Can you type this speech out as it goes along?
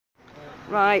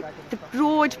Right, the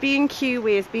road B&Q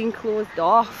way is being closed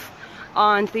off,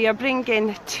 and they are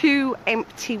bringing 2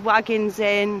 empty wagons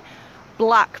in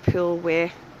Blackpool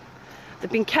way.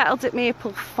 They've been kettled at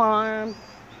Maple Farm,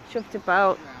 shoved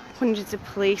about, hundreds of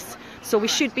police. So we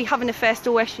should be having a first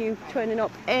OSU turning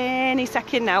up any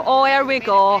second now. Oh, here we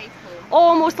go.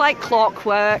 Almost like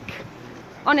clockwork.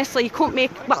 Honestly, you couldn't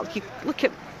make, well, you look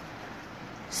at,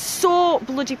 so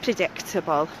bloody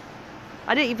predictable.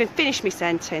 I didn't even finish my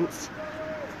sentence.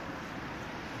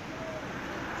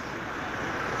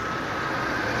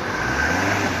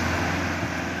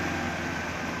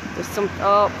 There's some,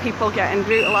 oh, people getting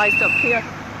brutalised up here.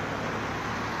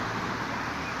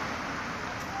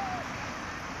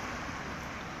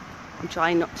 I'm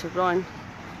trying not to run.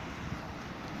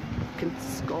 Fucking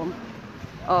scum.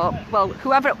 Oh, well,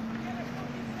 whoever...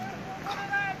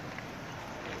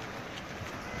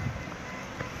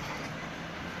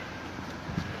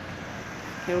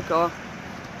 Here we go.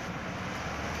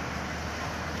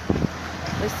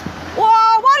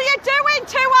 Whoa, what are you doing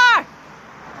to her?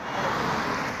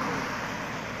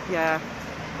 Yeah,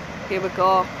 here we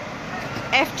go.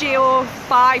 FGO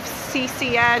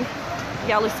 5CCN,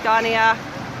 Yellow Scania,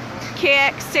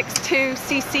 KX62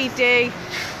 CCD.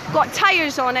 Got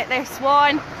tyres on it, this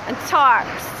one, and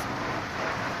tarps.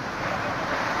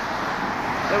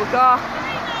 There we go.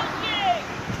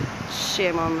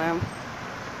 Shame on them.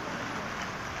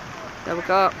 There we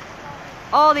go.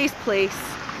 All these police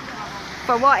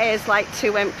for what is like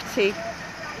 2 empty.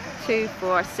 2,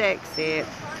 4, 6, 8,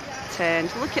 10.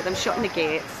 Look at them shutting the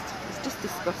gates. It's just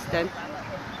disgusting.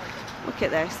 Look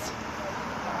at this.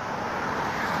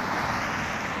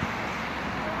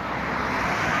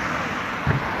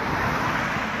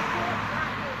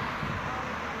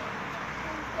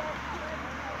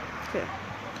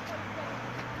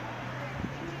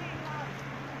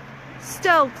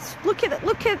 Still, look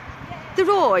at the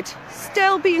road,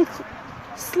 still being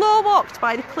slow walked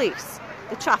by the police,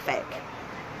 the traffic.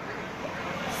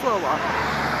 Slow walk.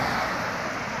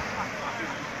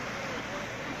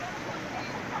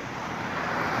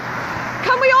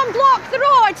 Can we unblock the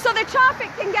road so the traffic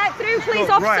can get through, please,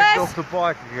 officers? Right off the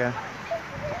bike again.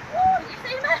 Oh, you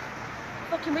see me?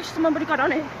 Fucking wish somebody got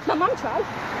on it. My mum tried.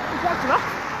 They dragged her off.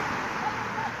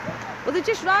 Well, they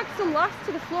just ragged some lass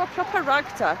to the floor, proper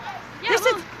ragged her. Yeah,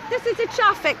 this is the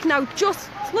traffic now.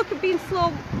 Just look at being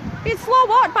slow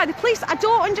walked by the police. I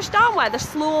don't understand why they're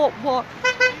slow walk.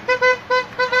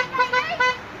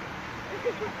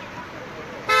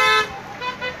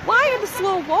 Why are they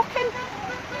slow walking?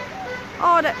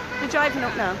 Oh, they're driving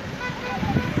up now.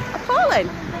 Appalling.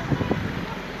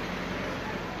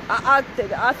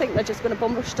 I think they're just going to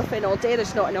bumble stuff in all day.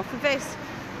 There's not enough of this.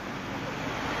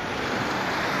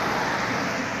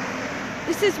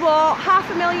 This is what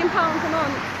 £500,000 a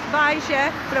month buys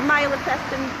you for a mile of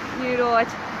Preston New Road.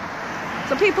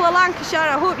 So people of Lancashire,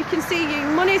 I hope you can see your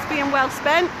money's being well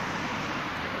spent.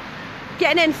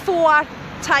 Getting in 4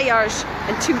 tyres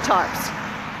and 2 tarps.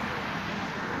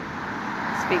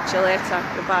 Speak to you later.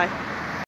 Goodbye.